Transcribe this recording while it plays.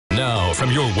Now, from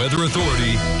your weather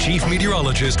authority, Chief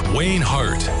Meteorologist Wayne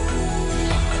Hart.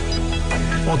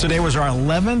 Well, today was our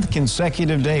 11th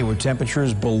consecutive day with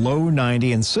temperatures below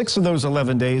 90, and 6 of those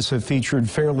 11 days have featured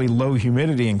fairly low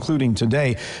humidity, including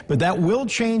today. But that will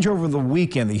change over the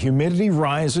weekend. The humidity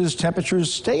rises,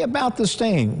 temperatures stay about the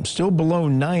same, still below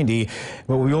 90,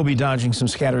 but we will be dodging some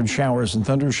scattered showers and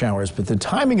thunder showers. But the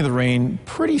timing of the rain,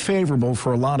 pretty favorable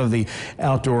for a lot of the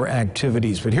outdoor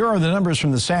activities. But here are the numbers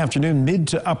from this afternoon: mid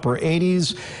to upper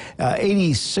 80s,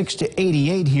 86 to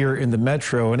 88 here in the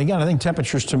metro. And again, I think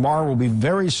temperatures tomorrow will be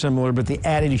very similar, but the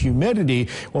added humidity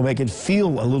will make it feel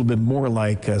a little bit more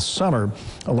like summer,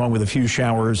 along with a few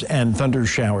showers and thunder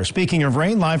showers. Speaking of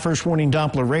rain, live first warning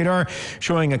Doppler radar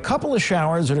showing a couple of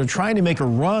showers that are trying to make a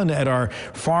run at our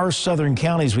far southern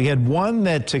counties. We had one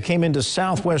that came into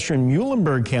southwestern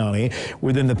Muhlenberg County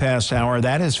within the past hour.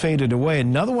 That has faded away.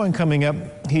 Another one coming up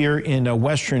here in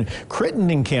western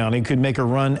Crittenden County could make a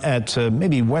run at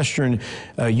maybe western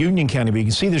Union County. But you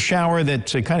can see the shower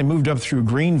that kind of moved up through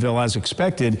Greenville as expected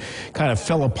kind of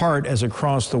fell apart as it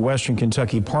crossed the western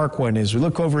Kentucky Parkway. And as we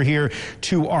look over here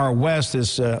to our west,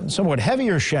 this somewhat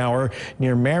heavier shower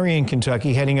near Marion,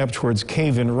 Kentucky, heading up towards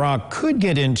Cave in Rock, could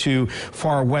get into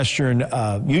far western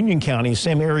Union County,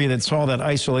 same area that saw that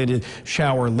isolated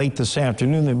shower late this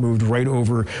afternoon that moved right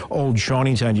over Old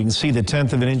Shawneetown. You can see the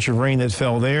 1/10 of an inch of rain that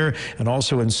fell there, and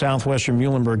also in southwestern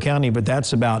Muhlenberg County, but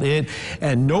that's about it.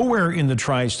 And nowhere in the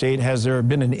tri-state has there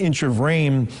been an inch of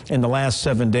rain in the last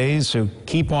 7 days, so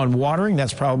keep on watering.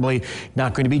 That's probably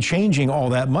not going to be changing all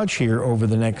that much here over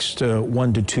the next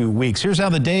 1 to 2 weeks. Here's how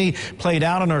the day played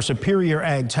out on our Superior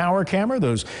Ag Tower camera.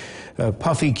 Those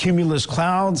puffy cumulus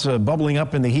clouds bubbling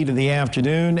up in the heat of the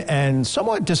afternoon and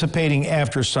somewhat dissipating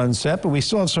after sunset, but we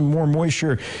still have some more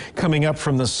moisture coming up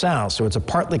from the south. So it's a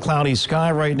partly cloudy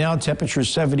sky right now, temperature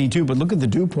 72, but look at the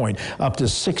dew point, up to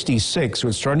 66. So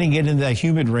it's starting to get into that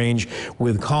humid range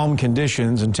with calm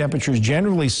conditions, and temperatures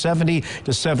generally 70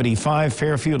 to 75.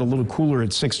 Fairfield a little cooler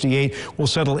at 68. We'll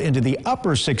settle into the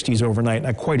upper 60s overnight,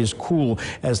 not quite as cool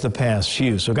as the past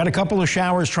few. So got a couple of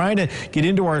showers trying to get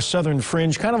into our southern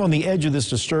fringe, kind of on the edge of this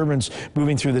disturbance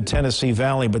moving through the Tennessee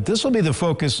Valley. But this will be the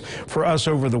focus for us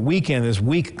over the weekend, this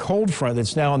weak cold front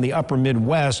that's now in the upper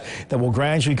Midwest that will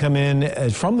gradually come in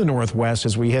from the northwest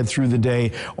as we head through the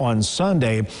day on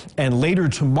Sunday. And later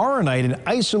tomorrow night, an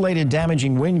isolated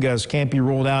damaging wind gust can't be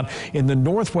ruled out in the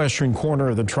northwestern corner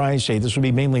of the tri-state. This will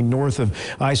be mainly north of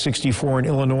I-64 in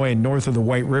Illinois and north of the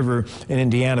White River in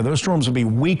Indiana. Those storms will be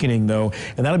weakening, though,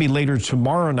 and that'll be later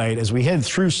tomorrow night. As we head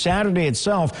through Saturday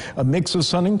itself, a mix of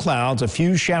sun and clouds, a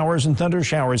few showers and thunder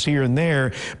showers here and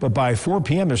there, but by 4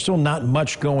 p.m. there's still not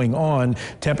much going on.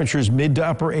 Temperatures mid to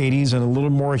upper 80s and a little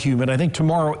more humid. I think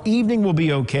tomorrow evening will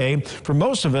be okay for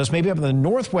most of us. Maybe up in the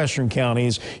northwestern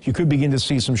counties, you could begin to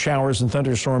see some showers and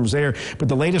thunderstorms there, but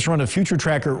the latest run of Future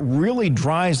Tracker really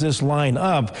dries this line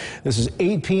up. This is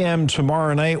 8 p.m.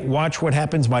 tomorrow night. Watch what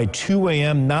happens by 2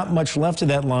 a.m. Not much left of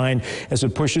that line as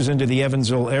it pushes into the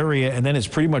Evansville area, and then it's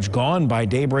pretty much gone by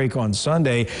daybreak on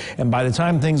Sunday. And by the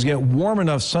time things get warm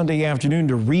enough Sunday afternoon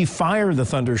to refire the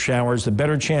thunder showers, the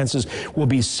better chances will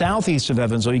be southeast of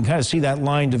Evansville. You can kind of see that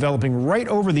line developing right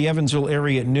over the Evansville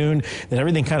area at noon. Then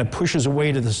everything kind of pushes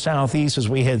away to the southeast as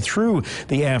we head through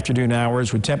the afternoon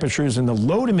hours with temperatures in the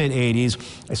low to mid 80s.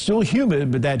 It's still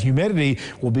humid, but that humidity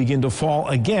will begin to fall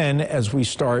again as we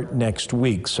start next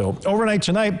week. So overnight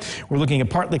tonight, we're looking at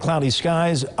partly cloudy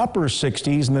skies, upper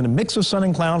 60s, and then a mix of sun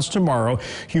and clouds tomorrow.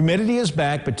 Humidity is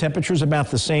back, but temperatures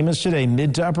about the same as today,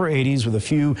 mid to upper 80s with a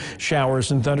few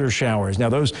showers and thunder showers. Now,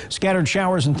 those scattered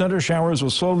showers and thunder showers will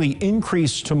slowly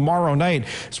increase tomorrow night,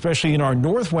 especially in our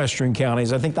northwestern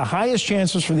counties. I think the highest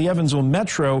chances for the Evansville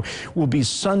metro will be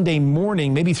Sunday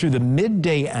morning, maybe through the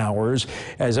midday hours,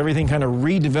 as everything kind of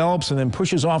redevelops and then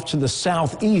pushes off to the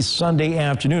southeast Sunday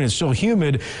afternoon. It's still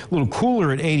humid, a little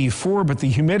cooler at 84, but the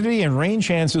humidity and rain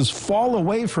chances fall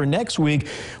away for next week,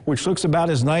 which looks about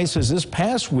as nice as this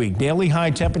past week. Daily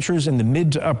high temperatures in the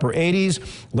mid to upper 80s,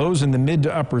 lows in the mid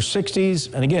to upper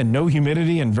 60s, and again, no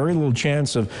humidity and very little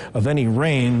chance of any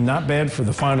rain. Not bad for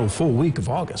the final full week of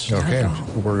August. Okay,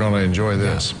 we're going to enjoy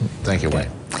this. Thank you, Wayne.